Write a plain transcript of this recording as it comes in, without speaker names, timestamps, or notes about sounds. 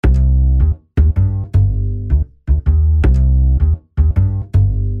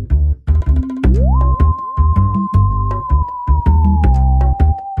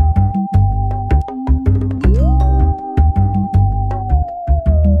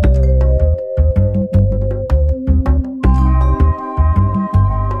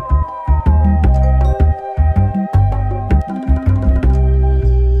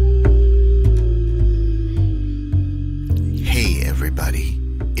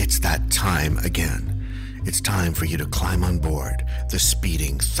time again. It's time for you to climb on board the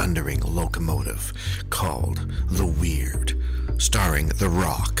speeding, thundering locomotive called The Weird, starring The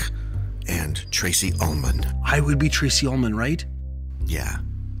Rock and Tracy Ullman. I would be Tracy Ullman, right? Yeah,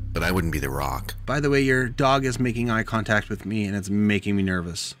 but I wouldn't be The Rock. By the way, your dog is making eye contact with me, and it's making me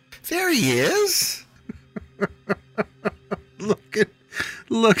nervous. There he is. Look at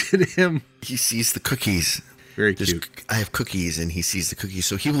him. He sees the cookies. Very cute. I have cookies, and he sees the cookies,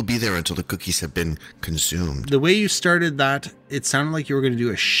 so he will be there until the cookies have been consumed. The way you started that, it sounded like you were going to do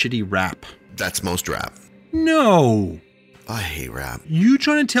a shitty rap. That's most rap. No. I hate rap. You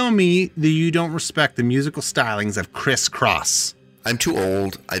trying to tell me that you don't respect the musical stylings of Criss Cross? I'm too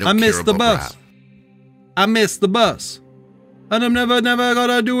old. I don't care about rap. I missed the bus. And I'm never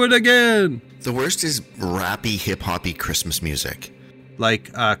gonna do it again. The worst is rappy, hip-hoppy Christmas music.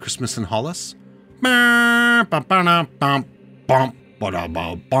 Like Christmas in Hollis? Run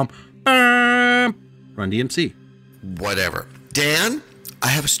DMC. Whatever. Dan, I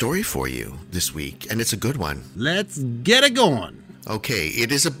have a story for you this week, and it's a good one. Let's get it going. Okay,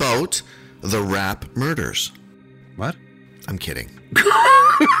 it is about the rap murders. What? I'm kidding.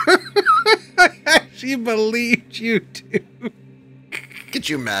 I actually believed you too. Could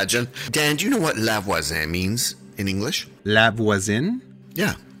you imagine? Dan, do you know what la voisin means in English? La voisine?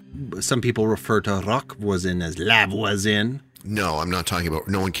 Yeah. Some people refer to rock voisin as la voisine. No, I'm not talking about,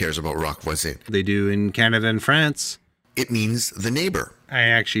 no one cares about rock voisin. They do in Canada and France. It means the neighbor. I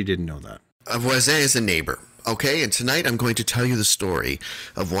actually didn't know that. A voisin is a neighbor. Okay, and tonight I'm going to tell you the story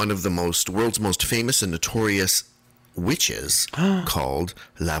of one of the world's most famous and notorious witches called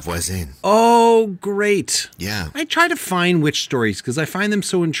La Voisine. Oh, great. Yeah. I try to find witch stories because I find them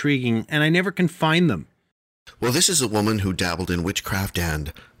so intriguing and I never can find them. Well, this is a woman who dabbled in witchcraft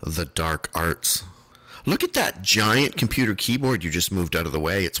and the dark arts. Look at that giant computer keyboard you just moved out of the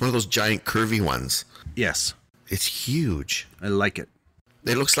way. It's one of those giant curvy ones. Yes. It's huge. I like it.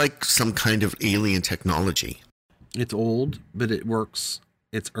 It looks like some kind of alien technology. It's old, but it works.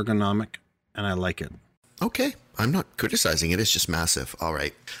 It's ergonomic, and I like it. Okay. I'm not criticizing it. It's just massive. All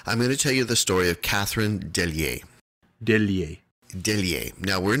right. I'm going to tell you the story of Catherine Delier. Delier.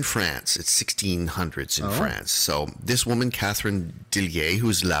 Now, we're in France. It's 1600s in France. So this woman, Catherine Delier,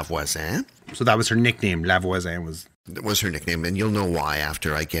 who's La Voisin. So that was her nickname. La Voisin was her nickname, and you'll know why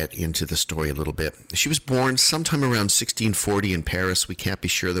after I get into the story a little bit. She was born sometime around 1640 in Paris. We can't be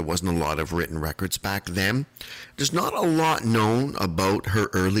sure. There wasn't a lot of written records back then. There's not a lot known about her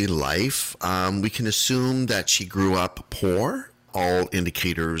early life. We can assume that she grew up poor. All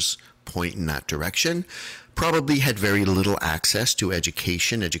indicators point in that direction. Probably had very little access to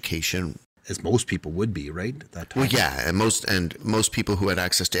education. As most people would be, right? At that time. Well, yeah, and most people who had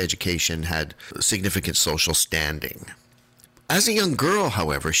access to education had significant social standing. As a young girl,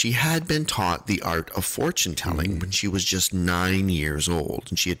 however, she had been taught the art of fortune telling when she was just 9 years old,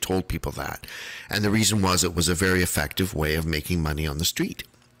 and she had told people that. And the reason was it was a very effective way of making money on the street.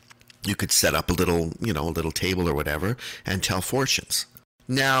 You could set up a little table or whatever and tell fortunes.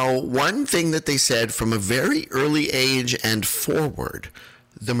 Now, one thing that they said from a very early age and forward,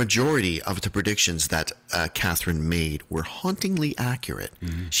 the majority of the predictions that Catherine made were hauntingly accurate.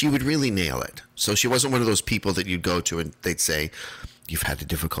 Mm-hmm. She would really nail it. So she wasn't one of those people that you'd go to and they'd say, you've had a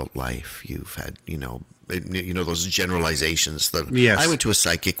difficult life. You've had, those generalizations. Yes. I went to a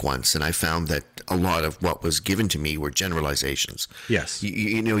psychic once and I found that a lot of what was given to me were generalizations. Yes.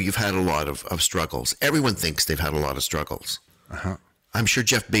 You've had a lot of struggles. Everyone thinks they've had a lot of struggles. Uh-huh. I'm sure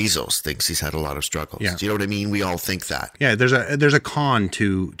Jeff Bezos thinks he's had a lot of struggles. Yeah. Do you know what I mean? We all think that. Yeah, there's a con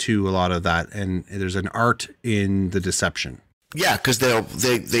to a lot of that, and there's an art in the deception. Yeah, because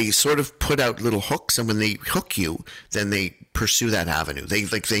they sort of put out little hooks, and when they hook you, then they pursue that avenue. They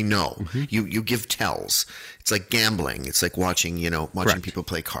know. Mm-hmm. You give tells. It's like gambling. It's like watching Correct. people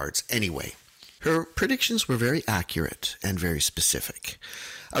play cards. Anyway, her predictions were very accurate and very specific.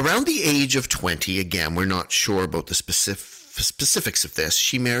 Around the age of 20, again, we're not sure about the specifics of this,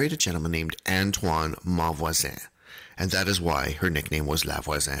 she married a gentleman named Antoine Mauvoisin, and that is why her nickname was La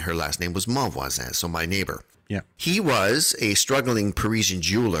Voisin. Her last name was Mauvoisin, so my neighbor. Yeah. He was a struggling Parisian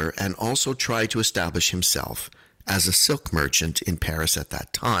jeweler and also tried to establish himself as a silk merchant in Paris at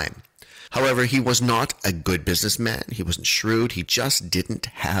that time. However, he was not a good businessman. He wasn't shrewd. He just didn't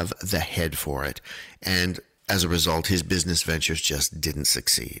have the head for it, and as a result, his business ventures just didn't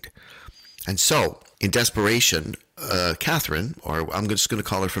succeed. And so, in desperation, Catherine, or I'm just going to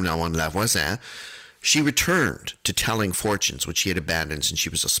call her from now on La Voisin, she returned to telling fortunes, which she had abandoned since she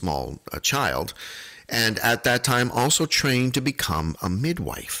was a small child, and at that time also trained to become a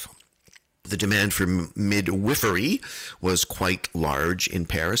midwife. The demand for midwifery was quite large in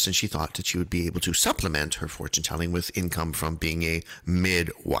Paris, and she thought that she would be able to supplement her fortune telling with income from being a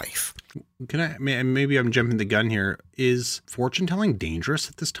midwife. Maybe I'm jumping the gun here. Is fortune telling dangerous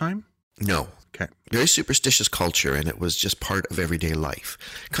at this time? No. Okay. Very superstitious culture, and it was just part of everyday life.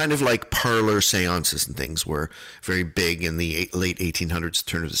 Kind of like parlor seances and things were very big in the late 1800s,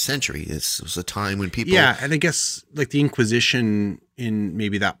 turn of the century. This was a time when people... Yeah, and I guess like the Inquisition in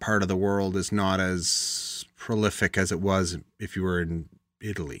maybe that part of the world is not as prolific as it was if you were in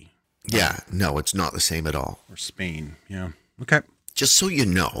Italy. Yeah, no, it's not the same at all. Or Spain, yeah. Okay. Just so you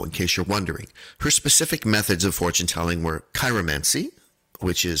know, in case you're wondering, her specific methods of fortune telling were chiromancy,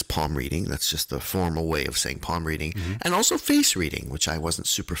 which is palm reading. That's just the formal way of saying palm reading. Mm-hmm. And also face reading, which I wasn't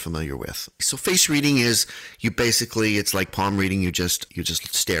super familiar with. So face reading is it's like palm reading. You just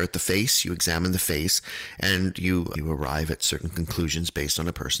stare at the face, you examine the face, and you arrive at certain conclusions based on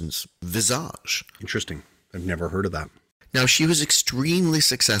a person's visage. Interesting. I've never heard of that. Now, she was extremely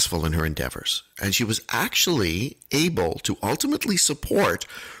successful in her endeavors, and she was actually able to ultimately support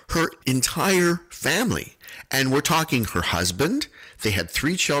her entire family. And we're talking her husband, they had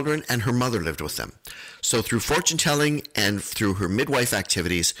 3 children, and her mother lived with them. So through fortune telling and through her midwife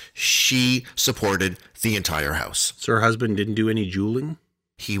activities, she supported the entire house. So her husband didn't do any jeweling?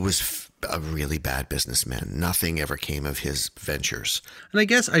 He was a really bad businessman. Nothing ever came of his ventures. And I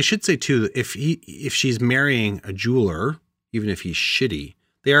guess I should say too, if she's marrying a jeweler, even if he's shitty,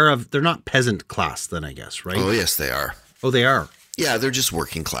 they're not peasant class then, I guess, right? Oh, yes, they are. Oh, they are? Yeah, they're just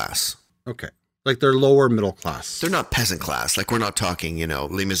working class. Okay. Like they're lower middle class. They're not peasant class. Like we're not talking,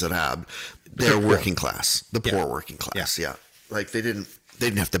 Les Miserables. They're working class. The poor working class. Yeah. Like they didn't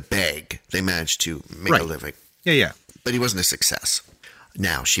have to beg. They managed to make a living. Yeah. But he wasn't a success.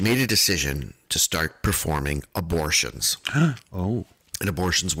 Now, she made a decision to start performing abortions. Oh. And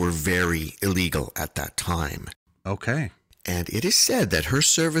abortions were very illegal at that time. Okay. And it is said that her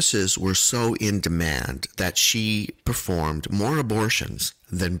services were so in demand that she performed more abortions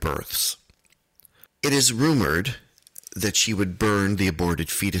than births. It is rumored that she would burn the aborted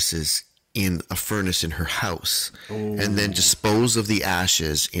fetuses in a furnace in her house and then dispose of the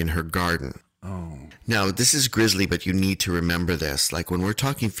ashes in her garden. Oh. Now, this is grisly, but you need to remember this. Like when we're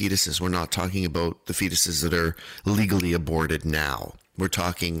talking fetuses, we're not talking about the fetuses that are legally aborted now. We're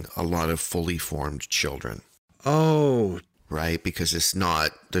talking a lot of fully formed children. Oh. Right? Because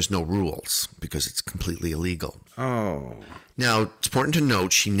there's no rules because it's completely illegal. Oh. Now, it's important to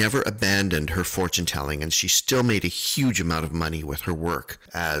note she never abandoned her fortune telling, and she still made a huge amount of money with her work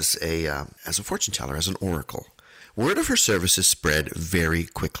as a fortune teller, as an oracle. Word of her services spread very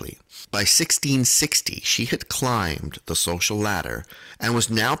quickly. By 1660, she had climbed the social ladder and was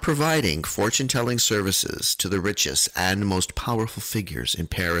now providing fortune-telling services to the richest and most powerful figures in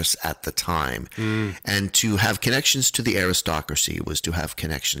Paris at the time. And to have connections to the aristocracy was to have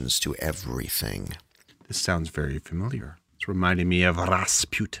connections to everything. This sounds very familiar. It's reminding me of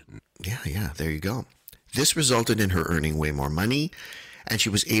Rasputin. Yeah, there you go. This resulted in her earning way more money, and she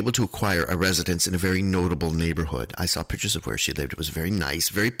was able to acquire a residence in a very notable neighborhood. I saw pictures of where she lived. It was a very nice,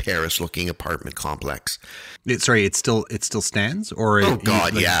 very Paris-looking apartment complex. It still stands? Or oh,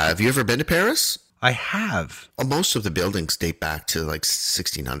 God, yeah. Have you ever been to Paris? I have. Most of the buildings date back to like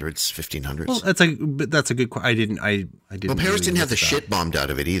 1600s, 1500s. Well, that's a good question. I didn't. Well, Paris didn't have the shit bombed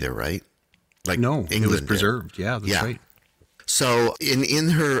out of it either, right? Like no, England it was preserved. Yeah, that's right. So in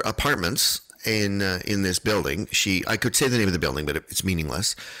her apartments in this building, I could say the name of the building, but it's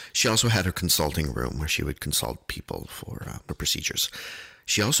meaningless. She also had her consulting room where she would consult people for procedures.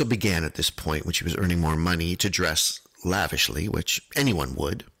 She also began at this point, when she was earning more money, to dress lavishly, which anyone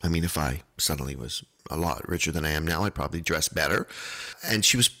would. I mean, if I suddenly was a lot richer than I am now, I'd probably dress better. And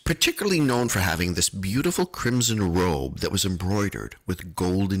she was particularly known for having this beautiful crimson robe that was embroidered with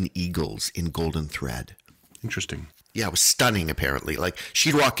golden eagles in golden thread. Interesting. Yeah, it was stunning, apparently. Like,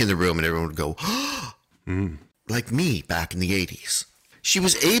 she'd walk in the room and everyone would go, like me back in the 80s. She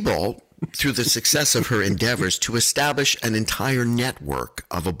was able, through the success of her endeavors, to establish an entire network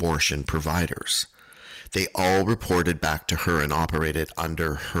of abortion providers. They all reported back to her and operated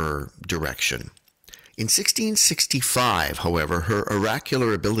under her direction. In 1665, however, her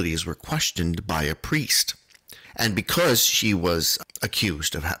oracular abilities were questioned by a priest. And because she was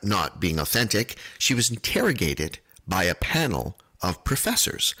accused of not being authentic, she was interrogated by a panel of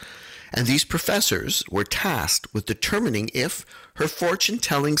professors. And these professors were tasked with determining if her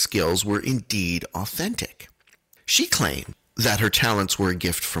fortune-telling skills were indeed authentic. She claimed that her talents were a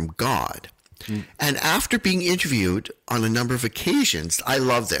gift from God. And after being interviewed on a number of occasions, I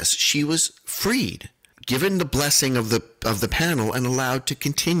love this, she was freed, given the blessing of the panel and allowed to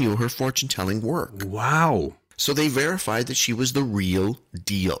continue her fortune-telling work. Wow. So they verified that she was the real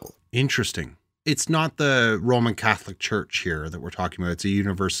deal. Interesting. It's not the Roman Catholic Church here that we're talking about. It's a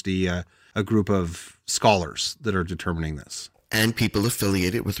university, a group of scholars that are determining this. And people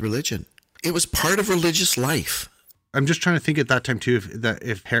affiliated with religion. It was part of religious life. I'm just trying to think at that time too,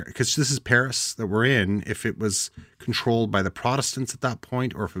 because this is Paris that we're in, if it was controlled by the Protestants at that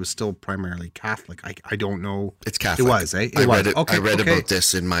point, or if it was still primarily Catholic. I don't know. It's Catholic. It was, eh? I read it. Okay, I read about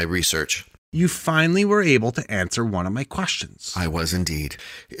this in my research. You finally were able to answer one of my questions. I was indeed.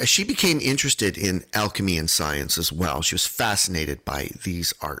 She became interested in alchemy and science as well. She was fascinated by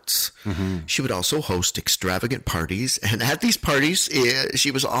these arts. Mm-hmm. She would also host extravagant parties, and at these parties,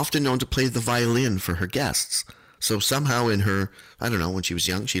 she was often known to play the violin for her guests. So somehow in her, I don't know, when she was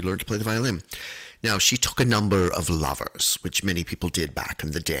young, she learned to play the violin. Now, she took a number of lovers, which many people did back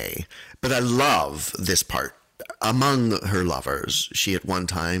in the day. But I love this part. Among her lovers, she at one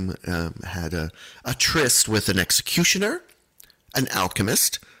time had a tryst with an executioner, an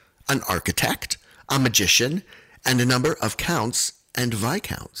alchemist, an architect, a magician, and a number of counts and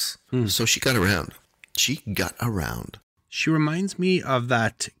viscounts. So she got around. She got around. She reminds me of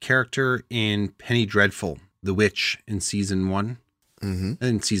that character in Penny Dreadful, the witch in season 1. Mm-hmm. And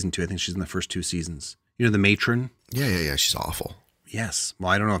in season 2, I think she's in the first 2 seasons. You know, the matron? Yeah. She's awful. Yes.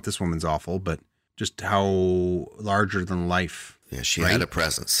 Well, I don't know if this woman's awful, but just how larger than life. Yeah, she had a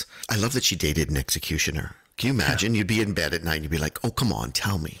presence. I love that she dated an executioner. Can you imagine? You'd be in bed at night and you'd be like, oh, come on,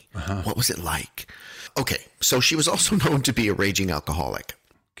 tell me. What was it like? Okay, so she was also known to be a raging alcoholic.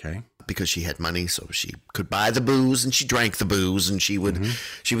 Okay. Because she had money, so she could buy the booze, and she drank the booze, and she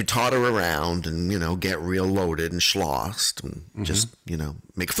would totter around and, get real loaded and schlossed and just,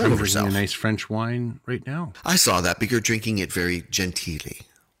 make a fool of herself. A nice French wine right now. I saw that, but you're drinking it very genteelly.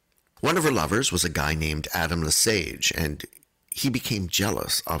 One of her lovers was a guy named Adam Lesage, and he became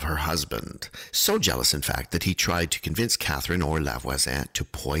jealous of her husband. So jealous, in fact, that he tried to convince Catherine or Lavoisin to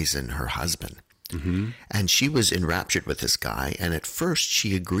poison her husband. Mm-hmm. And she was enraptured with this guy, and at first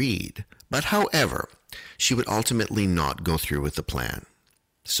she agreed. But however, she would ultimately not go through with the plan.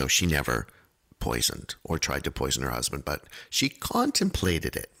 So she never poisoned or tried to poison her husband, but she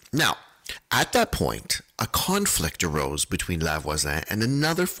contemplated it. Now, at that point, a conflict arose between Lavoisin and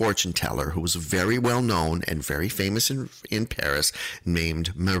another fortune teller who was very well known and very famous in Paris,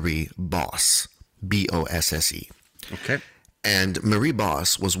 named Marie Bosse, Bosse. Okay. And Marie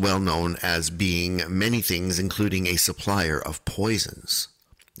Bosse was well known as being many things, including a supplier of poisons.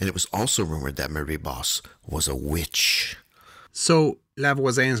 And it was also rumored that Marie Bosse was a witch. So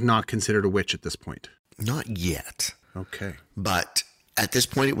Lavoisin is not considered a witch at this point? Not yet. Okay. But at this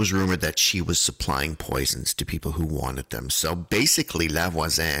point, it was rumored that she was supplying poisons to people who wanted them. So basically,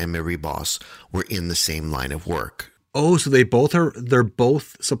 Lavoisin and Marie Bosse were in the same line of work. Oh, so they're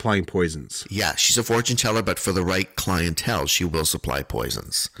both supplying poisons. Yeah, she's a fortune teller, but for the right clientele, she will supply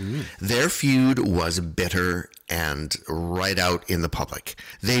poisons. Their feud was bitter and right out in the public.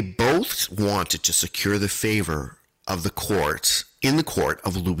 They both wanted to secure the favor of the court, in the court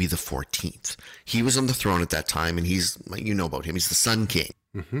of Louis XIV. He was on the throne at that time, and you know about him, he's the Sun King.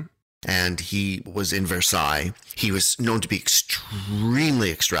 Mm-hmm. And he was in Versailles. He was known to be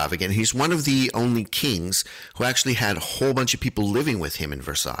extremely extravagant. He's one of the only kings who actually had a whole bunch of people living with him in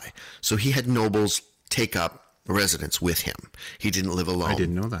Versailles. So he had nobles take up residence with him. He didn't live alone. I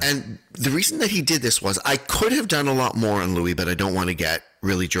didn't know that. And the reason that he did this was, I could have done a lot more on Louis, but I don't want to get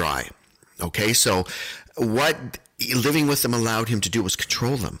really dry. Okay, so what living with them allowed him to do was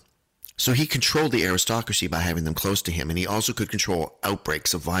control them. So he controlled the aristocracy by having them close to him, and he also could control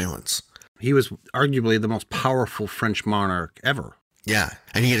outbreaks of violence. He was arguably the most powerful French monarch ever. Yeah,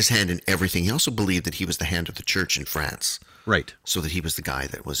 and he had his hand in everything. He also believed that he was the hand of the church in France. Right. So that he was the guy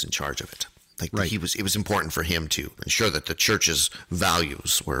that was in charge of it. Right. It was important for him to ensure that the church's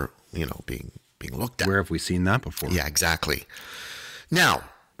values were, being looked at. Where have we seen that before? Yeah, exactly. Now,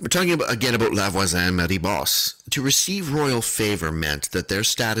 we're talking again about Lavoisin and Marie Bosse. To receive royal favor meant that their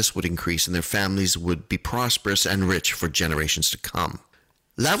status would increase and their families would be prosperous and rich for generations to come.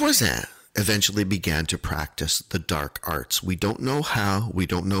 Lavoisin eventually began to practice the dark arts. We don't know how, we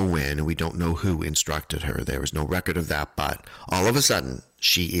don't know when, and we don't know who instructed her. There is no record of that, but all of a sudden,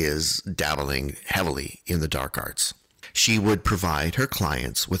 she is dabbling heavily in the dark arts. She would provide her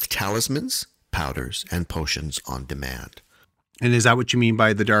clients with talismans, powders, and potions on demand. And is that what you mean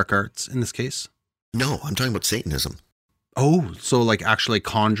by the dark arts in this case? No, I'm talking about Satanism. Oh, so like actually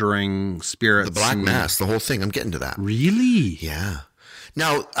conjuring spirits. The Black Mass, the whole thing. I'm getting to that. Really? Yeah.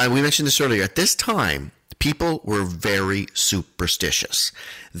 Now, we mentioned this earlier. At this time, People were very superstitious.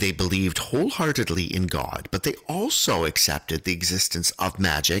 They believed wholeheartedly in God, but they also accepted the existence of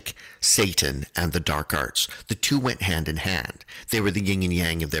magic, Satan, and the dark arts. The two went hand in hand. They were the yin and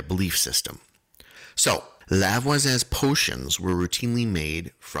yang of their belief system. So, Lavoisin's potions were routinely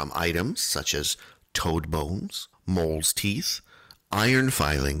made from items such as toad bones, mole's teeth, iron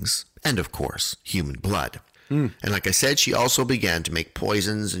filings, and of course, human blood. And like I said, she also began to make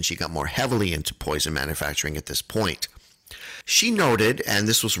poisons, and she got more heavily into poison manufacturing at this point. She noted, and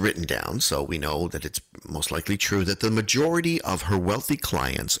this was written down, so we know that it's most likely true, that the majority of her wealthy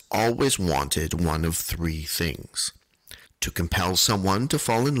clients always wanted one of three things: to compel someone to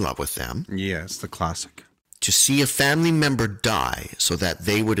fall in love with them. Yes, the classic. To see a family member die so that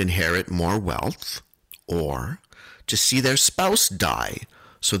they would inherit more wealth, or to see their spouse die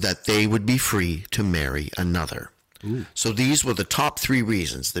so that they would be free to marry another. Ooh. So these were the top three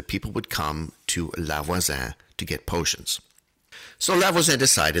reasons that people would come to Lavoisin to get potions. So Lavoisin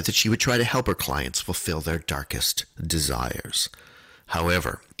decided that she would try to help her clients fulfill their darkest desires.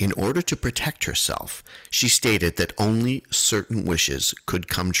 However, in order to protect herself, she stated that only certain wishes could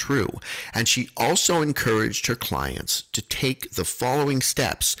come true, and she also encouraged her clients to take the following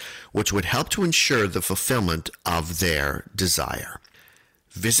steps, which would help to ensure the fulfillment of their desire.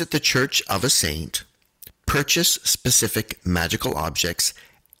 Visit the church of a saint, purchase specific magical objects,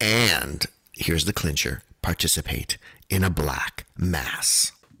 and, here's the clincher, participate in a black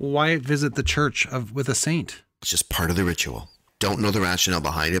mass. Why visit the church with a saint? It's just part of the ritual. Don't know the rationale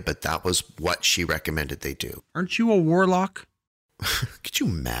behind it, but that was what she recommended they do. Aren't you a warlock? Could you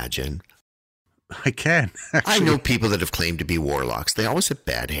imagine? I can, actually. I know people that have claimed to be warlocks. They always have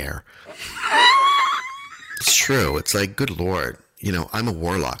bad hair. It's true. It's like, good Lord. You know, I'm a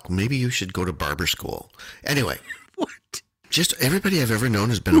warlock. Maybe you should go to barber school. Anyway. What? Just everybody I've ever known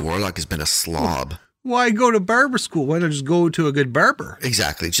has been a warlock has been a slob. Why go to barber school? Why not just go to a good barber?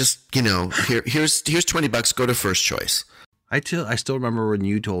 Exactly. Just, here's $20. Go to First Choice. I still remember when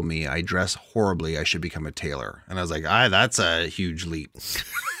you told me I dress horribly, I should become a tailor. And I was like, that's a huge leap.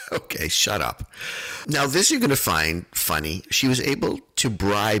 Okay, shut up. Now, this you're going to find funny. She was able to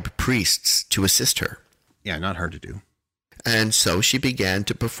bribe priests to assist her. Yeah, not hard to do. And so she began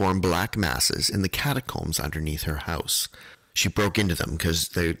to perform black masses in the catacombs underneath her house. She broke into them because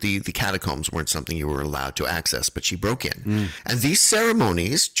the catacombs weren't something you were allowed to access, but she broke in. And these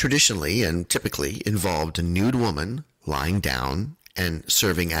ceremonies traditionally and typically involved a nude woman lying down and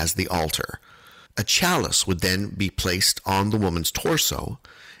serving as the altar. A chalice would then be placed on the woman's torso,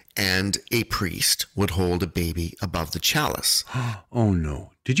 and a priest would hold a baby above the chalice. Oh,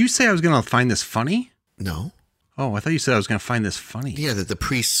 no. Did you say I was going to find this funny? No. Oh, I thought you said I was going to find this funny. Yeah, that the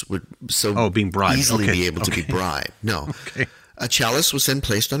priests would being bribed. Easily be able to be bribed. No. Okay. A chalice was then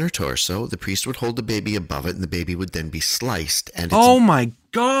placed on her torso. The priest would hold the baby above it, and the baby would then be sliced. And oh, my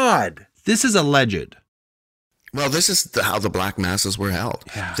God. This is alleged. Well, this is how the black masses were held.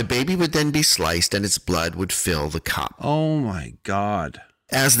 Yeah. The baby would then be sliced, and its blood would fill the cup. Oh, my God.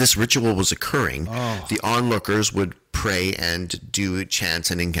 As this ritual was occurring, the onlookers would pray and do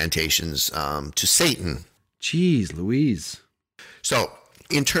chants and incantations to Satan. Jeez Louise. So,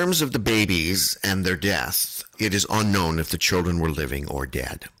 in terms of the babies and their death, it is unknown if the children were living or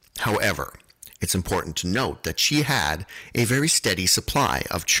dead. However, it's important to note that she had a very steady supply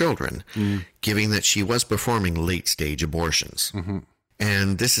of children, given that she was performing late-stage abortions. Mm-hmm.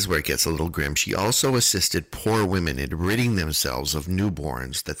 And this is where it gets a little grim. She also assisted poor women in ridding themselves of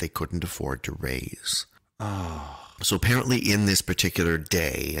newborns that they couldn't afford to raise. Oh. So apparently in this particular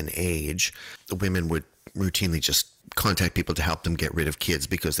day and age, the women would routinely just contact people to help them get rid of kids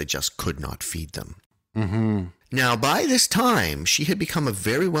because they just could not feed them. Mm-hmm. Now, by this time, she had become a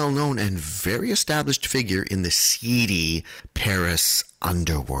very well-known and very established figure in the seedy Paris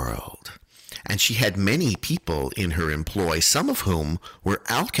underworld. And she had many people in her employ, some of whom were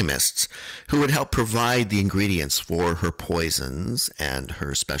alchemists who would help provide the ingredients for her poisons and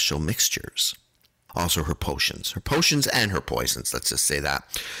her special mixtures. Also her potions and her poisons, let's just say that.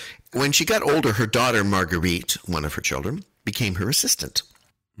 When she got older, her daughter Marguerite, one of her children, became her assistant.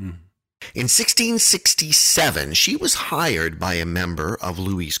 Mm. In 1667, she was hired by a member of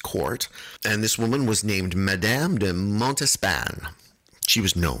Louis's court, and this woman was named Madame de Montespan. She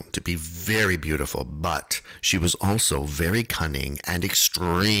was known to be very beautiful, but she was also very cunning and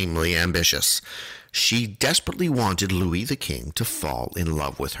extremely ambitious. She desperately wanted Louis the King to fall in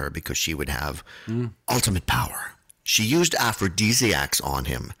love with her because she would have ultimate power. She used aphrodisiacs on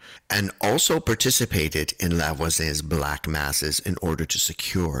him and also participated in Lavoisin's black masses in order to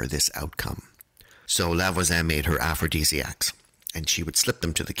secure this outcome. So Lavoisin made her aphrodisiacs, and she would slip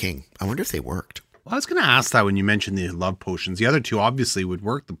them to the king. I wonder if they worked. Well, I was going to ask that when you mentioned the love potions. The other two obviously would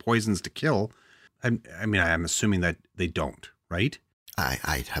work, the poisons to kill. I mean, I'm assuming that they don't, right?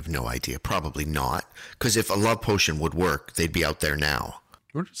 I have no idea. Probably not. Because if a love potion would work, they'd be out there now.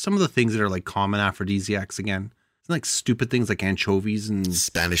 What are some of the things that are like common aphrodisiacs again? Isn't like stupid things like anchovies and...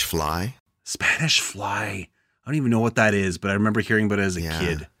 Spanish fly? Spanish fly. I don't even know what that is, but I remember hearing about it as a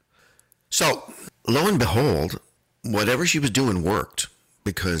kid. So, lo and behold, whatever she was doing worked,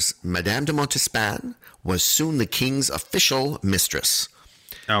 because Madame de Montespan was soon the king's official mistress.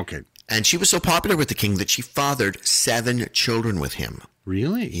 Okay. And she was so popular with the king that she fathered 7 children with him.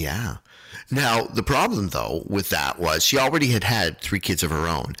 Really? Yeah. Now, the problem, though, with that was she already had 3 kids of her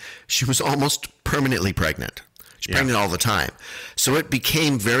own. She was almost permanently pregnant. She's pregnant all the time. So it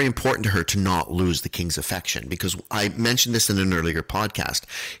became very important to her to not lose the king's affection, because I mentioned this in an earlier podcast.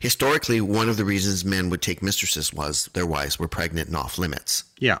 Historically, one of the reasons men would take mistresses was their wives were pregnant and off limits.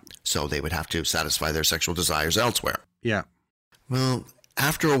 Yeah. So they would have to satisfy their sexual desires elsewhere. Yeah. Well,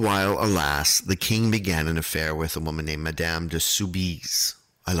 after a while, alas, the king began an affair with a woman named Madame de Soubise.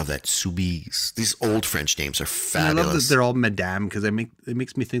 I love that, Soubise. These old French names are fabulous. I love that they're all Madame, because it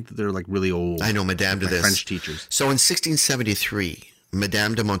makes me think that they're like really old. I know, Madame de this. French teachers. So in 1673,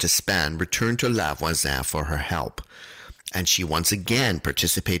 Madame de Montespan returned to La Voisin for her help, and she once again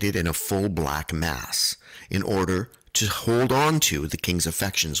participated in a full black mass in order to hold on to the king's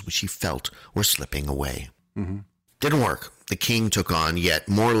affections, which she felt were slipping away. Mm-hmm. Didn't work. The king took on yet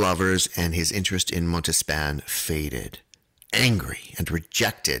more lovers, and his interest in Montespan faded. Angry and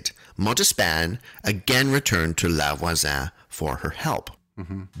rejected, Montespan again returned to La Voisin for her help.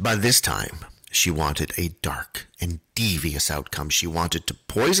 Mm-hmm. By this time, she wanted a dark and devious outcome. She wanted to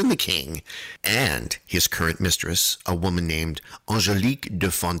poison the king and his current mistress, a woman named Angélique de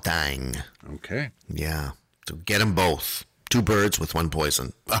Fontaine. Okay. Yeah, to get them both. 2 birds with 1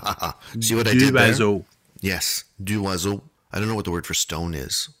 poison. See what I did there? Oiseaux. Yes, du oiseau. I don't know what the word for stone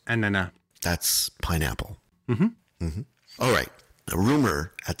is. Anana. That's pineapple. Mm-hmm. Mm-hmm. All right. A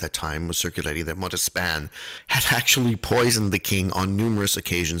rumor at that time was circulating that Montespan had actually poisoned the king on numerous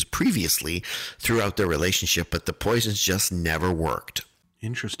occasions previously throughout their relationship, but the poisons just never worked.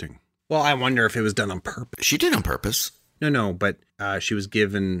 Interesting. Well, I wonder if it was done on purpose. She did on purpose. No, but she was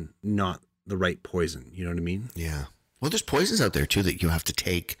given not the right poison. You know what I mean? Yeah. Well, there's poisons out there, too, that you have to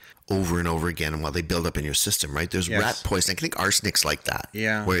take over and over again while they build up in your system, right? There's rat poison. I think arsenic's like that.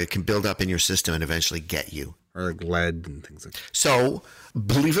 Yeah. Where it can build up in your system and eventually get you. Or like lead and things like that. So,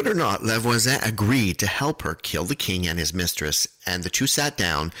 believe it or not, La Voisin agreed to help her kill the king and his mistress, and the two sat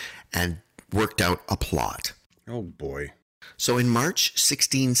down and worked out a plot. Oh, boy. So, in March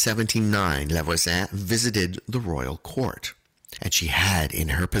 1679, La Voisin visited the royal court, and she had in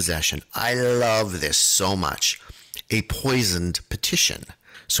her possession, I love this so much, a poisoned petition.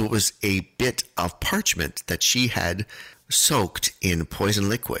 So it was a bit of parchment that she had soaked in poison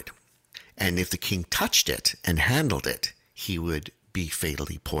liquid. And if the king touched it and handled it, he would be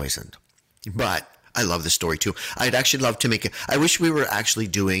fatally poisoned. But I love this story too. I'd actually love to make it. I wish we were actually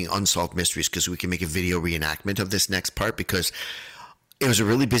doing Unsolved Mysteries, because we can make a video reenactment of this next part, because it was a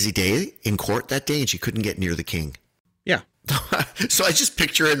really busy day in court that day and she couldn't get near the king. Yeah. So I just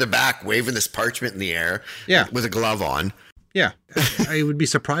picture her in the back waving this parchment in the air with a glove on. Yeah. I would be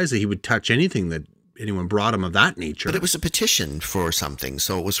surprised that he would touch anything that anyone brought him of that nature. But it was a petition for something,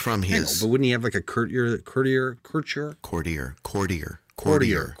 so it was from his... But wouldn't he have like a corduroy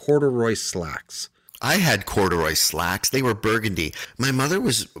slacks? I had corduroy slacks. They were burgundy. My mother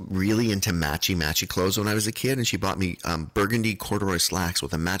was really into matchy clothes when I was a kid, and she bought me burgundy corduroy slacks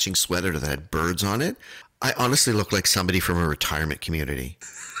with a matching sweater that had birds on it. I honestly looked like somebody from a retirement community.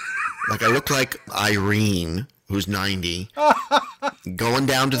 Like I looked like Irene, who's 90, going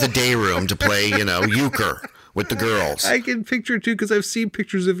down to the day room to play, euchre with the girls. I can picture it too, because I've seen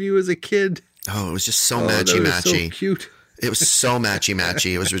pictures of you as a kid. Oh, it was just so matchy. So cute. It was so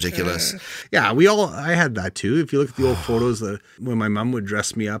matchy. It was ridiculous. Yeah, I had that too. If you look at the old photos, when my mom would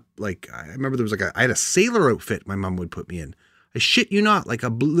dress me up, like I remember there was I had a sailor outfit my mom would put me in. I shit you not, like a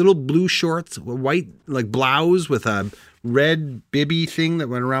little blue shorts, a white like blouse with a red bibby thing that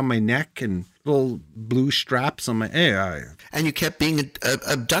went around my neck and little blue straps on my... And you kept being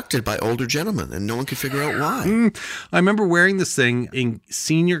abducted by older gentlemen, and no one could figure out why. I remember wearing this thing in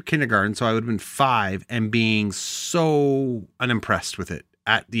senior kindergarten, so I would have been 5, and being so unimpressed with it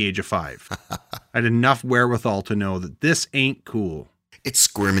at the age of 5. I had enough wherewithal to know that this ain't cool. It's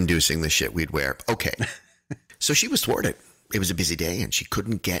squirm-inducing, the shit we'd wear. Okay. So she was thwarted. It was a busy day and she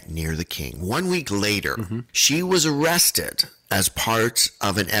couldn't get near the king. 1 week later, she was arrested as part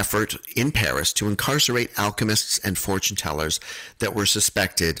of an effort in Paris to incarcerate alchemists and fortune tellers that were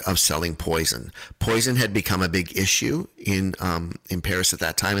suspected of selling poison. Poison had become a big issue in Paris at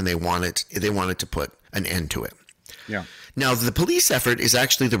that time, and they wanted to put an end to it. Yeah. Now, the police effort is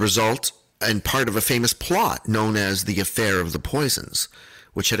actually the result and part of a famous plot known as the Affair of the Poisons,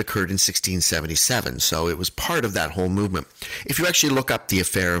 which had occurred in 1677. So it was part of that whole movement. If you actually look up the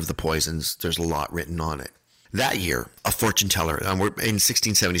Affair of the Poisons, there's a lot written on it. That year, a fortune teller, we're in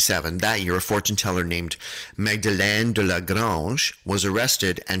 1677, that year, a fortune teller named Magdalene de Lagrange was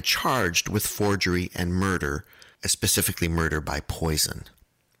arrested and charged with forgery and murder, specifically murder by poison.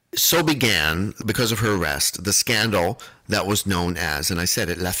 So began, because of her arrest, the scandal that was known as, and I said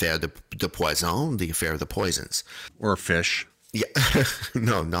it, l'affaire de poison, the Affair of the Poisons. Or fish. Yeah,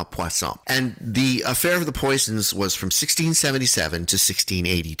 no, not poisson. And the Affair of the Poisons was from 1677 to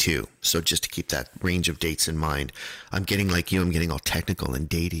 1682. So just to keep that range of dates in mind, I'm getting like you, I'm getting all technical and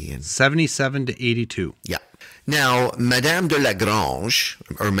datey. And 77 to 82. yeah. Now, Madame de Lagrange,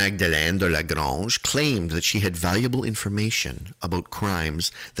 or Magdalene de Lagrange, claimed that she had valuable information about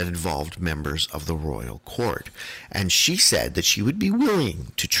crimes that involved members of the royal court. And she said that she would be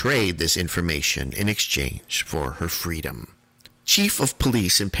willing to trade this information in exchange for her freedom. Chief of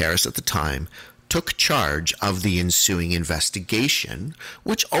police in Paris at the time took charge of the ensuing investigation,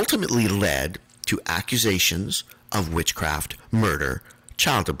 which ultimately led to accusations of witchcraft, murder,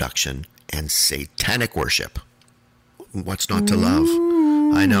 child abduction, and satanic worship. What's not to love?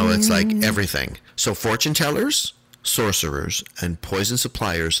 I know, it's like everything. So fortune tellers, sorcerers, and poison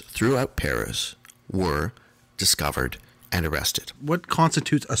suppliers throughout Paris were discovered and arrested. What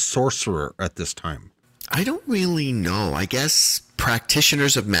constitutes a sorcerer at this time? I don't really know. I guess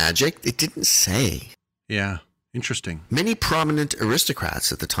practitioners of magic, it didn't say. Yeah, interesting. Many prominent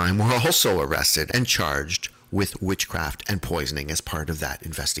aristocrats at the time were also arrested and charged with witchcraft and poisoning as part of that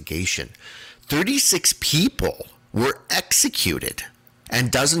investigation. 36 people were executed, and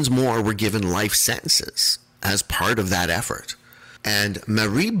dozens more were given life sentences as part of that effort. And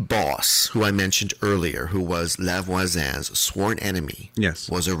Marie Bosse, who I mentioned earlier, who was La Voisin's sworn enemy, Yes.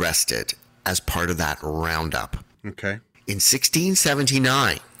 was arrested as part of that roundup. Okay. In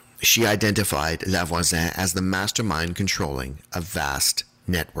 1679, she identified La Voisin as the mastermind controlling a vast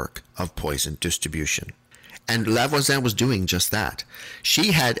network of poison distribution. And La Voisin was doing just that.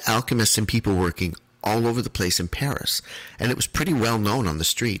 She had alchemists and people working all over the place in Paris. And it was pretty well known on the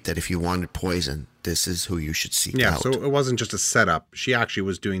street that if you wanted poison, this is who you should seek out. So it wasn't just a setup. She actually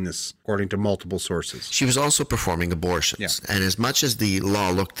was doing this according to multiple sources. She was also performing abortions. Yeah. And as much as the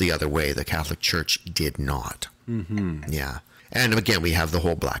law looked the other way, the Catholic Church did not. Mm-hmm. Yeah. And again, we have the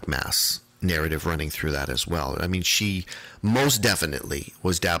whole Black Mass narrative running through that as well. I mean, she most definitely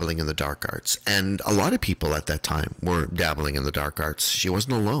was dabbling in the dark arts. And a lot of people at that time were dabbling in the dark arts. She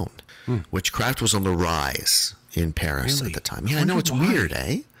wasn't alone. Witchcraft was on the rise in Paris at the time. Yeah, I know, it's weird,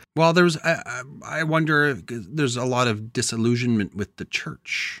 eh? Well, I wonder, there's a lot of disillusionment with the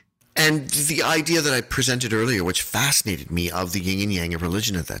church. And the idea that I presented earlier, which fascinated me, of the yin and yang of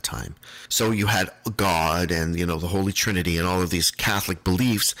religion at that time. So you had God and, the Holy Trinity and all of these Catholic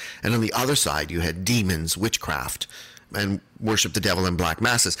beliefs. And on the other side, you had demons, witchcraft, and worship the devil in black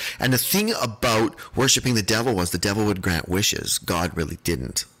masses. And the thing about worshiping the devil was the devil would grant wishes. God really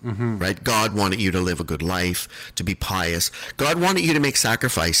didn't, right? God wanted you to live a good life, to be pious. God wanted you to make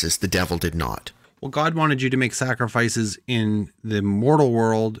sacrifices. The devil did not. Well, God wanted you to make sacrifices in the mortal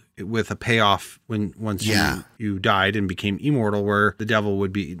world with a payoff once you died and became immortal, where the devil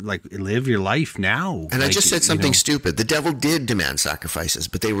would be like, live your life now. And I just said something stupid. The devil did demand sacrifices,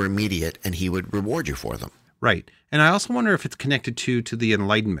 but they were immediate and he would reward you for them. Right. And I also wonder if it's connected to the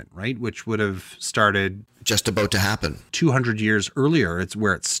Enlightenment, right? Which would have started just about to happen 200 years earlier. It's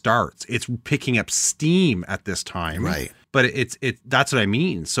where it starts. It's picking up steam at this time. Right. But that's what I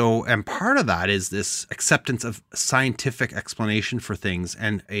mean. So, and part of that is this acceptance of scientific explanation for things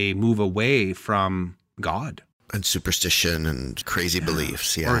and a move away from God. And superstition and crazy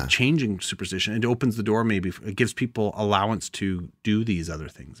beliefs, Or changing superstition. It opens the door, maybe. It gives people allowance to do these other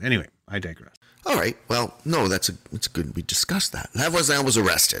things. Anyway, I digress. All right. Well, no, it's good we discussed that. La Voisin was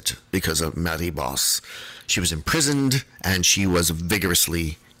arrested because of Marie Bosse. She was imprisoned and she was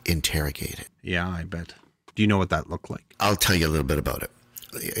vigorously interrogated. Yeah, I bet. Do you know what that looked like? I'll tell you a little bit about it.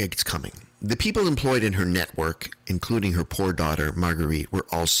 It's coming. The people employed in her network, including her poor daughter, Marguerite, were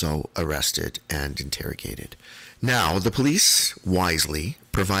also arrested and interrogated. Now, the police wisely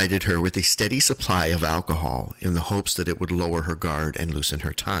provided her with a steady supply of alcohol in the hopes that it would lower her guard and loosen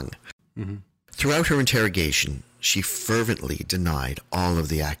her tongue. Mm-hmm. Throughout her interrogation, she fervently denied all of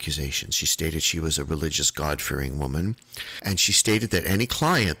the accusations. She stated she was a religious, God-fearing woman, and she stated that any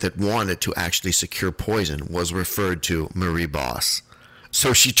client that wanted to actually secure poison was referred to Marie Boss.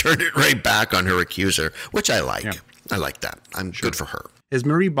 So she turned it right back on her accuser, which I like. Yeah. I like that. I'm good for her. Is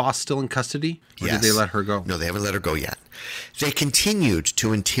Marie Boss still in custody? Or yes. Did they let her go? No, they haven't let her go yet. They continued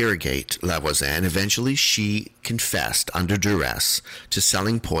to interrogate Voisin. Eventually, she confessed under duress to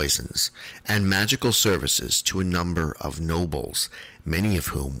selling poisons and magical services to a number of nobles, many of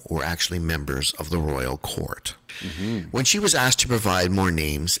whom were actually members of the royal court. Mm-hmm. When she was asked to provide more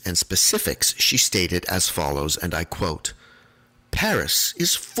names and specifics, she stated as follows, and I quote, "Paris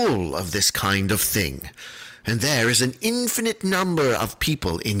is full of this kind of thing. And there is an infinite number of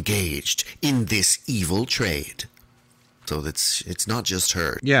people engaged in this evil trade." So it's not just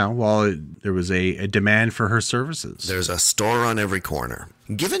her. Yeah, well, there was a demand for her services. There's a store on every corner.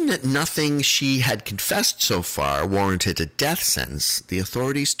 Given that nothing she had confessed so far warranted a death sentence, the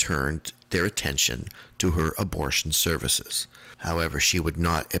authorities turned their attention to her abortion services. However, she would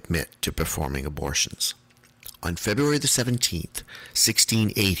not admit to performing abortions. On February the 17th,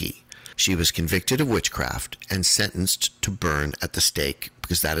 1680, she was convicted of witchcraft and sentenced to burn at the stake,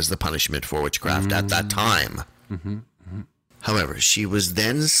 because that is the punishment for witchcraft at that time. Mm-hmm. Mm-hmm. However, she was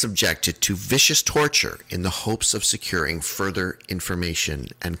then subjected to vicious torture in the hopes of securing further information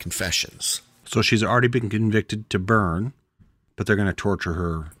and confessions. So she's already been convicted to burn, but they're going to torture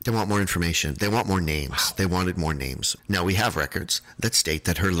her. They want more information. They want more names. Wow. They wanted more names. Now, we have records that state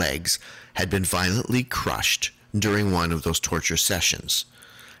that her legs had been violently crushed during one of those torture sessions.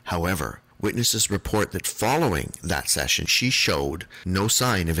 However, witnesses report that following that session, she showed no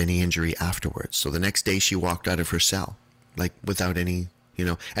sign of any injury afterwards. So the next day she walked out of her cell, like without any,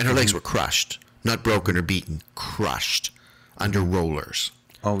 and her legs were crushed, not broken or beaten, crushed under rollers.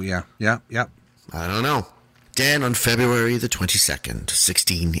 Oh, yeah. Yeah. I don't know. Then on February the 22nd,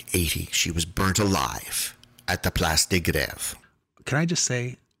 1680, she was burnt alive at the Place des Grèves. Can I just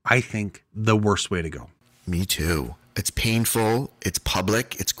say, I think the worst way to go. Me too. It's painful, it's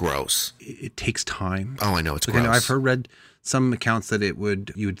public, it's gross. It takes time. Oh, I know, it's gross. I've read some accounts that you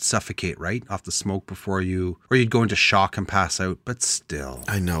would suffocate, right, off the smoke or you'd go into shock and pass out, but still.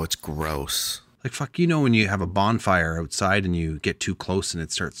 I know, it's gross. Like, fuck, when you have a bonfire outside and you get too close and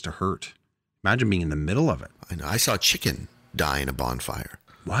it starts to hurt. Imagine being in the middle of it. I know, I saw a chicken die in a bonfire.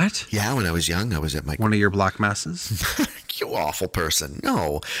 What? Yeah, when I was young, I was at one of your black masses. You awful person.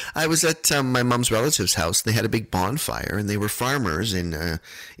 No, I was at my mom's relative's house. They had a big bonfire, and they were farmers in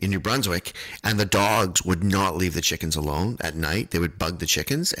New Brunswick. And the dogs would not leave the chickens alone at night. They would bug the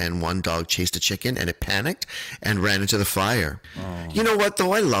chickens, and one dog chased a chicken, and it panicked and ran into the fire. Oh. You know what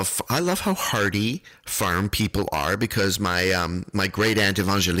though? I love how hardy farm people are, because my great aunt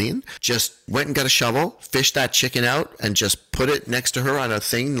Evangeline just went and got a shovel, fished that chicken out, and just put it next to her on a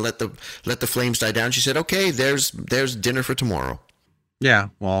thing, let the flames die down. She said, "Okay, there's dinner for tomorrow." Yeah,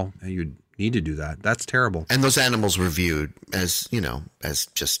 well, you need to do that. That's terrible. And those animals were viewed as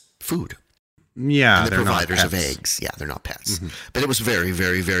just food. Yeah, and the providers of eggs. Yeah, they're not pets. Mm-hmm. But it was very,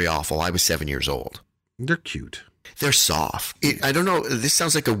 very, very awful. I was 7 years old. They're cute. They're soft. I don't know. This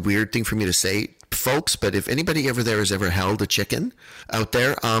sounds like a weird thing for me to say, folks, but if anybody ever there has ever held a chicken out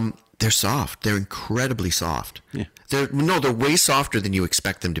there, they're soft. They're incredibly soft. Yeah. They're way softer than you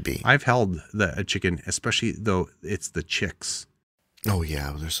expect them to be. I've held a chicken, especially though it's the chicks. Oh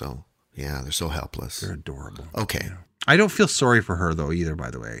yeah, they're so helpless. They're adorable. Okay. Yeah. I don't feel sorry for her though either,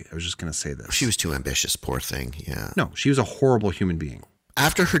 by the way. I was just going to say this. She was too ambitious, poor thing. Yeah. No, she was a horrible human being.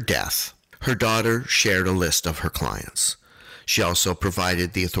 After her death, her daughter shared a list of her clients. She also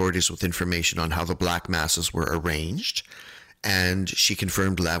provided the authorities with information on how the black masses were arranged, and she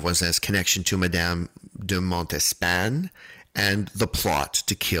confirmed Voisin's connection to Madame de Montespan and the plot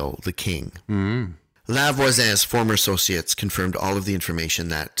to kill the king. Mm. Voisin's former associates confirmed all of the information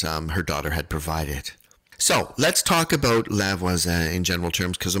that her daughter had provided. So let's talk about Voisin in general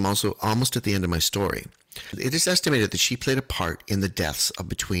terms, because I'm also almost at the end of my story. It is estimated that she played a part in the deaths of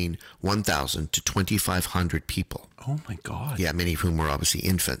between 1,000 to 2,500 people. Oh my God. Yeah, many of whom were obviously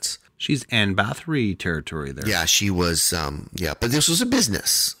infants. She's Anne Bathory territory there. Yeah, she was, but this was a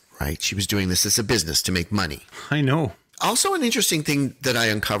business, right? She was doing this as a business to make money. I know. Also, an interesting thing that I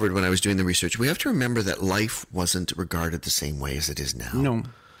uncovered when I was doing the research, we have to remember that life wasn't regarded the same way as it is now. No.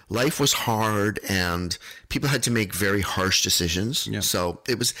 Life was hard, and people had to make very harsh decisions. Yeah. So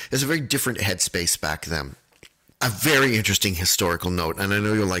it was a very different headspace back then. A very interesting historical note, and I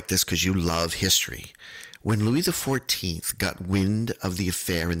know you'll like this because you love history. When Louis XIV got wind of the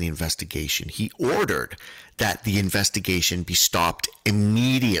affair and the investigation, he ordered that the investigation be stopped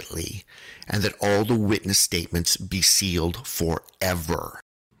immediately and that all the witness statements be sealed forever.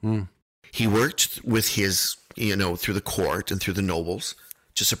 He worked with his, through the court and through the nobles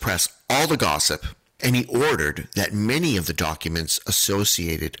to suppress all the gossip, and he ordered that many of the documents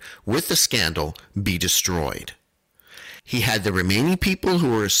associated with the scandal be destroyed. He had the remaining people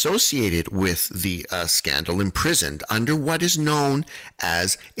who were associated with the scandal imprisoned under what is known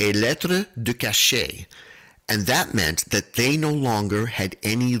as a lettre de cachet, and that meant that they no longer had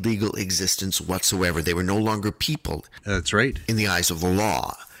any legal existence whatsoever. They were no longer people. That's right. In the eyes of the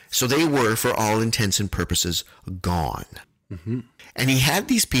law. So they were, for all intents and purposes, gone. And he had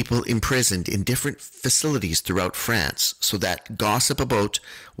these people imprisoned in different facilities throughout France so that gossip about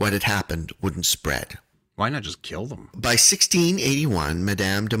what had happened wouldn't spread. Why not just kill them? By 1681,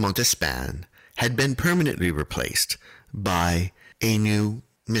 Madame de Montespan had been permanently replaced by a new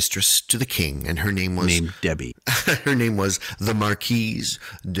mistress to the king, and her name was... Named Debbie. Her name was the Marquise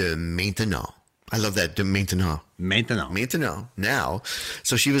de Maintenon. I love that, de Maintenon. Maintenon. Now,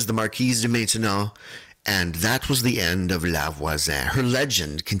 so she was the Marquise de Maintenon, and that was the end of La Voisin. Her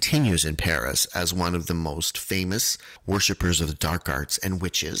legend continues in Paris as one of the most famous worshippers of the dark arts and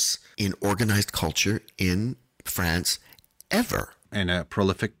witches in organized culture in France ever. And a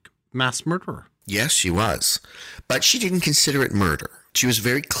prolific mass murderer. Yes, she was. But she didn't consider it murder. She was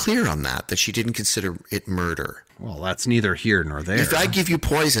very clear on that she didn't consider it murder. Well, that's neither here nor there. If I give you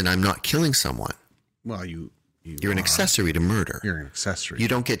poison, I'm not killing someone. Well, you're an accessory to murder. You're an accessory. You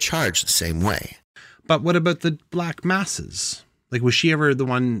don't get charged the same way. But what about the black masses? Like, was she ever the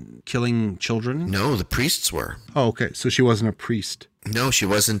one killing children? No, the priests were. Oh, okay. So she wasn't a priest. No, she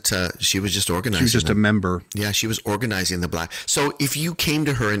wasn't. She was just organizing. She was just a member. Yeah, she was organizing the black. So if you came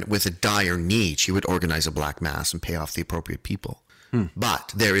to her with a dire need, she would organize a black mass and pay off the appropriate people.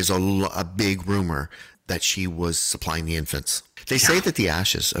 But there is a big rumor that she was supplying the infants. They say that the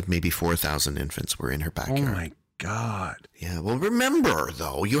ashes of maybe 4,000 infants were in her backyard. Oh, my God. Yeah, well, remember,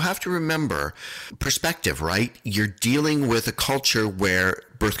 though, you have to remember perspective, right? You're dealing with a culture where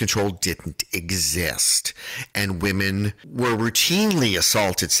birth control didn't exist, and women were routinely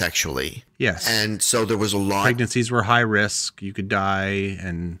assaulted sexually. Yes. And so there was a lot... Pregnancies were high risk. You could die,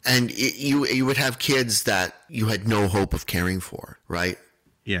 and... And you would have kids that you had no hope of caring for, right?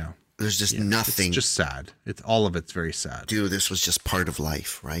 Yeah. There's just nothing... It's just sad. All of it's very sad. Dude, this was just part of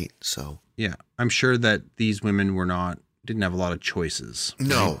life, right? So... Yeah. I'm sure that these women didn't have a lot of choices.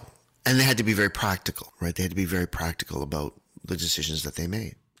 No. Right? And they had to be very practical, right? They had to be very practical about the decisions that they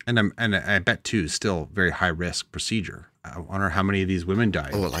made. And I bet, too, still very high-risk procedure. I wonder how many of these women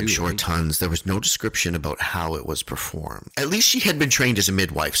died. Oh, well, I'm sure tons. There was no description about how it was performed. At least she had been trained as a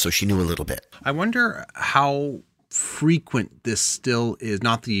midwife, so she knew a little bit. I wonder how frequent this still is,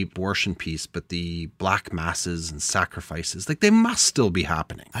 not the abortion piece, but the black masses and sacrifices. Like, they must still be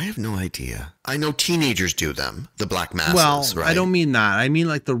happening. I have no idea. I know teenagers do them, the black masses, well, right? I don't mean that. I mean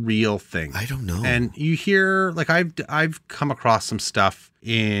like the real thing. I don't know. And you hear, like, I've come across some stuff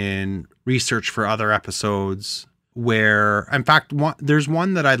in research for other episodes where, in fact, there's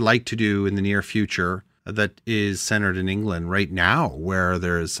one that I'd like to do in the near future that is centered in England right now, where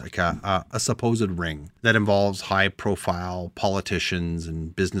there's like a supposed ring that involves high profile politicians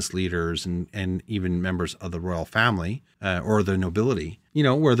and business leaders and even members of the royal family or the nobility,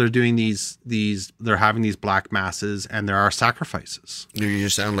 where they're doing they're having these black masses and there are sacrifices. You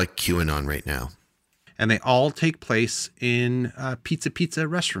sound like QAnon right now. And they all take place in pizza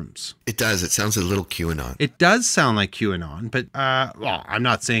restrooms. It does. It sounds a little QAnon. It does sound like QAnon, but well, I'm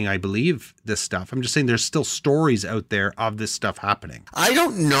not saying I believe this stuff. I'm just saying there's still stories out there of this stuff happening. I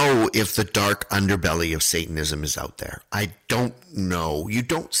don't know if the dark underbelly of Satanism is out there. I don't know. You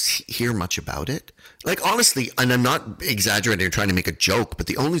don't hear much about it. Like, honestly, and I'm not exaggerating or trying to make a joke, but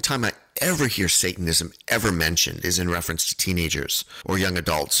the only time I ever hear Satanism ever mentioned is in reference to teenagers or young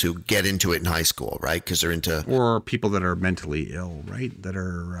adults who get into it in high school, right? Because they're into... Or people that are mentally ill, right? That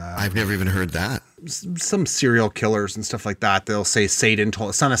are... I've never even heard that. Some serial killers and stuff like that. They'll say Satan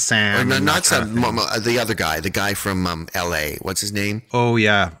told... Son of Sam. Or not Sam, the other guy. The guy from L.A. What's his name? Oh,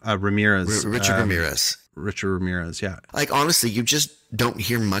 yeah. Ramirez. Richard Ramirez. Richard Ramirez, yeah. Like, honestly, you just don't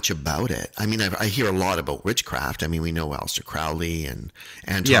hear much about it. I mean, I hear a lot about witchcraft. I mean, we know Aleister Crowley and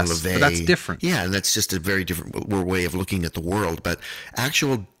Anton LaVey. But that's different. Yeah, and that's just a very different way of looking at the world. But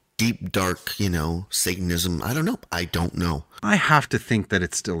actual deep, dark, Satanism, I don't know. I have to think that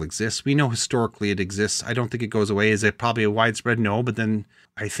it still exists. We know historically it exists. I don't think it goes away. Is it probably a widespread? No, but then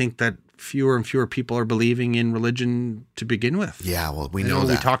I think that fewer and fewer people are believing in religion to begin with. Yeah, well, we I know that.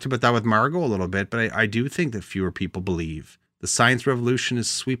 We talked about that with Margot a little bit, but I do think that fewer people believe. The science revolution is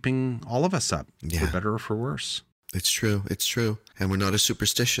sweeping all of us up, for better or for worse. It's true. It's true. And we're not as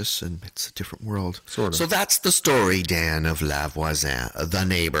superstitious, and it's a different world. Sort of. So that's the story, Dan, of La Voisin, the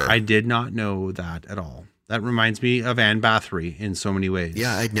neighbor. I did not know that at all. That reminds me of Anne Bathory in so many ways.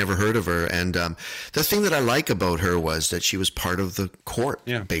 Yeah, I'd never heard of her. And the thing that I like about her was that she was part of the court,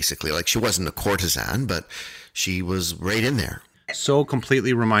 basically. Like, she wasn't a courtesan, but she was right in there. So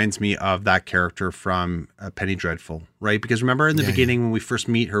completely reminds me of that character from Penny Dreadful, right? Because remember in the beginning when we first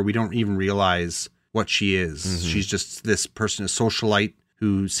meet her, we don't even realize what she is. Mm-hmm. She's just this person, a socialite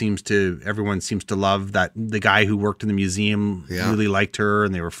who everyone seems to love. That the guy who worked in the museum really liked her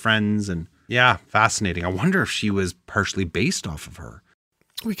and they were friends. And yeah, fascinating. I wonder if she was partially based off of her.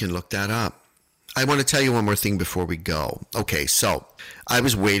 We can look that up. I want to tell you one more thing before we go. Okay, so I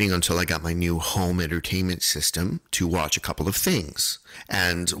was waiting until I got my new home entertainment system to watch a couple of things.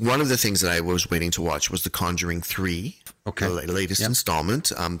 And one of the things that I was waiting to watch was The Conjuring 3, the latest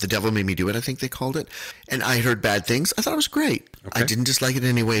installment. The Devil Made Me Do It, I think they called it. And I heard bad things. I thought it was great. Okay. I didn't dislike it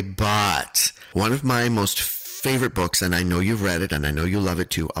anyway, but one of my most favorite books, and I know you've read it, and I know you love it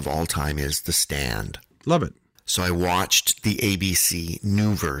too, of all time, is The Stand. Love it. So I watched the ABC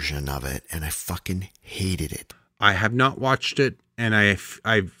new version of it, and I fucking hated it. I have not watched it, and I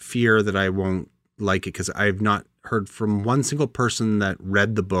fear that I won't like it because I've not heard from one single person that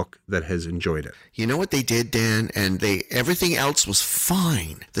read the book that has enjoyed it. You know what they did, Dan? And everything else was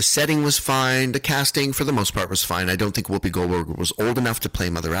fine. The setting was fine. The casting, for the most part, was fine. I don't think Whoopi Goldberg was old enough to play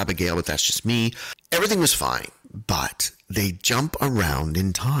Mother Abigail, but that's just me. Everything was fine, but they jump around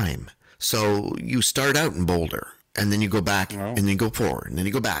in time. So you start out in Boulder, and then you go back, and then you go forward, and then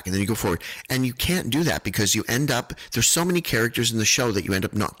you go back, and then you go forward. And you can't do that because you end up, there's so many characters in the show that you end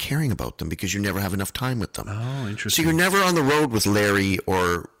up not caring about them because you never have enough time with them. Oh, interesting. So you're never on the road with Larry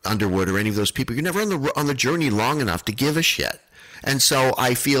or Underwood or any of those people. You're never on the journey long enough to give a shit. And so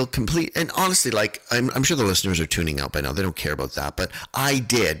I feel complete, and honestly, like, I'm sure the listeners are tuning out by now. They don't care about that, but I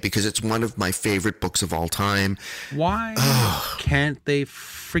did because it's one of my favorite books of all time. Why can't they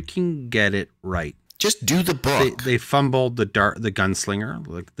freaking get it right? Just do the book. They fumbled the Gunslinger,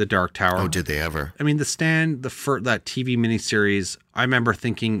 like the Dark Tower. Oh, did they ever? I mean, The Stand, that TV miniseries, I remember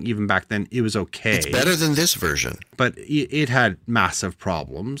thinking even back then it was okay. It's better than this version. But it had massive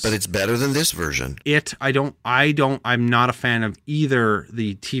problems. But it's better than this version. I'm not a fan of either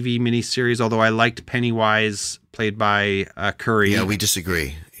the TV miniseries, although I liked Pennywise, played by Curry. Yeah, we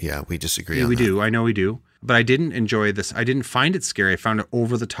disagree. We do. I know we do. But I didn't enjoy this. I didn't find it scary. I found it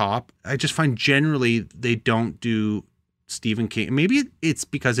over the top. I just find generally they don't do Stephen King. Maybe it's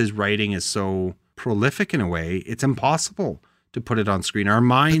because his writing is so prolific in a way. It's impossible to put it on screen. Our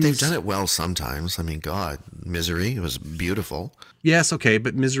minds... But they've done it well sometimes. I mean, God, Misery, it was beautiful. Yes, okay,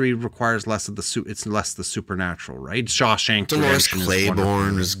 but Misery requires less of it's less the supernatural, right? Shawshank Dolores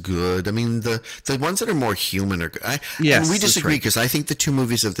Claiborne is good. I mean, the ones that are more human are good. Yes, and we disagree because I think the two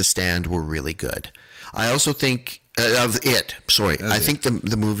movies of The Stand were really good. I also think of It. I think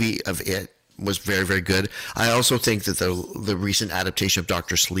the movie of It was very, very good. I also think that the recent adaptation of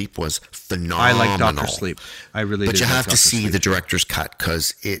Dr. Sleep was phenomenal. I like Dr. Sleep. I really do. But you have to see the director's cut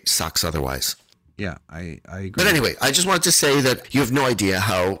because it sucks otherwise. Yeah, I agree. But anyway, I just wanted to say that you have no idea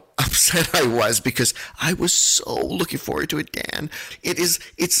how upset I was because I was so looking forward to it, Dan. It's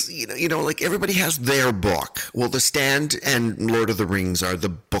like everybody has their book. Well, The Stand and Lord of the Rings are the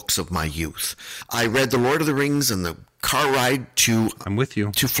books of my youth. I read The Lord of the Rings and the car ride I'm with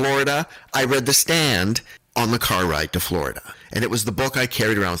you. To Florida. I read The Stand on the car ride to Florida. And it was the book I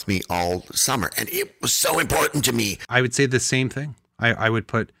carried around with me all summer. And it was so important to me. I would say the same thing. I would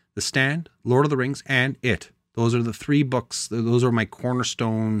put The Stand, Lord of the Rings, and It. Those are the three books. Those are my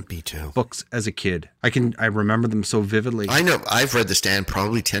cornerstone books as a kid. I remember them so vividly. I know. I've read The Stand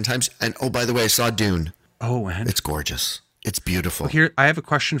probably 10 times. And oh, by the way, I saw Dune. Oh, and it's gorgeous. It's beautiful. Well, here, I have a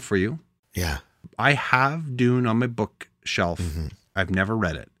question for you. Yeah. I have Dune on my bookshelf. Mm-hmm. I've never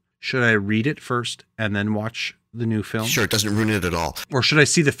read it. Should I read it first and then watch the new film? Sure, it doesn't ruin it at all. Or should I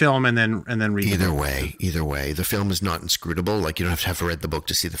see the film and then read the book? Either way. The film is not inscrutable. Like, you don't have to have read the book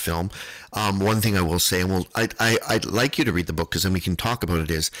to see the film. One thing I will say, and I'd like you to read the book because then we can talk about it,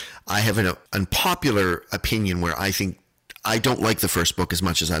 is I have an unpopular opinion where I think I don't like the first book as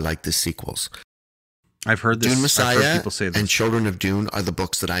much as I like the sequels. I've heard this. Dune I've heard Messiah people say this. and Children of Dune are the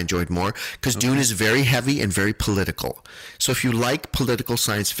books that I enjoyed more because Dune is very heavy and very political. So if you like political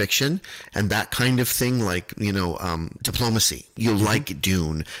science fiction and that kind of thing, like, diplomacy, you'll like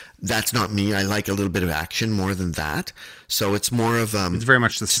Dune. That's not me. I like a little bit of action more than that. So it's more of it's very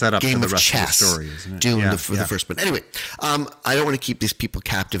much the setup game for the of rest chess. of the story, isn't it? Dune, the first one. Anyway, I don't want to keep these people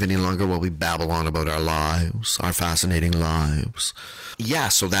captive any longer while we babble on about our lives, our fascinating lives. Yeah,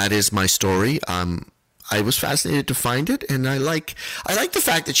 so that is my story. I was fascinated to find it, and I like the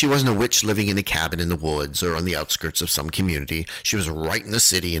fact that she wasn't a witch living in a cabin in the woods or on the outskirts of some community. She was right in the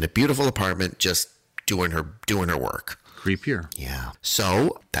city in a beautiful apartment, just doing her work. Creepier. Yeah.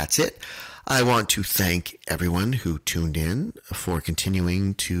 So that's it. I want to thank everyone who tuned in for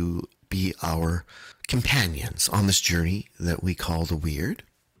continuing to be our companions on this journey that we call the weird.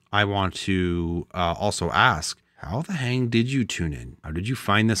 I want to also ask, how the hang did you tune in? How did you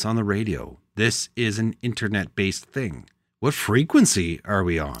find this on the radio? This is an internet-based thing. What frequency are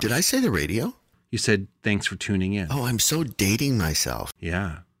we on? Did I say the radio? You said, thanks for tuning in. Oh, I'm so dating myself.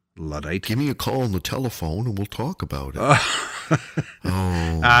 Yeah. Luddite. Give me a call on the telephone and we'll talk about it.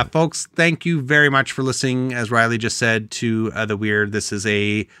 Folks, thank you very much for listening, as Riley just said, to The Weird. This is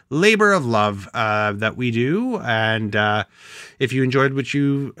a labor of love that we do. And if you enjoyed what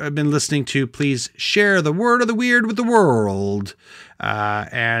you have been listening to, please share the word of The Weird with the world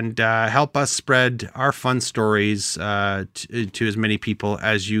and help us spread our fun stories to as many people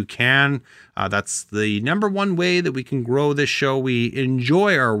as you can. That's the number one way that we can grow this show. We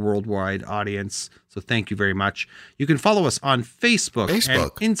enjoy our worldwide audience. So thank you very much. You can follow us on Facebook. And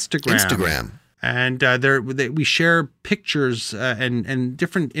Instagram. And there we share pictures and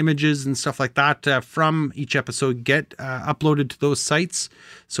different images and stuff like that from each episode get uploaded to those sites.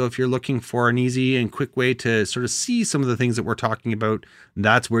 So if you're looking for an easy and quick way to sort of see some of the things that we're talking about,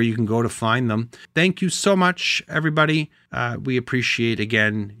 that's where you can go to find them. Thank you so much, everybody. We appreciate,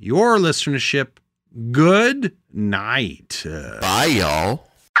 again, your listenership. Good night. Bye, y'all.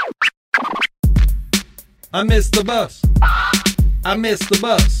 I missed the bus. I missed the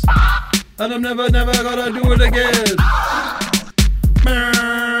bus. And I'm never gonna do it again.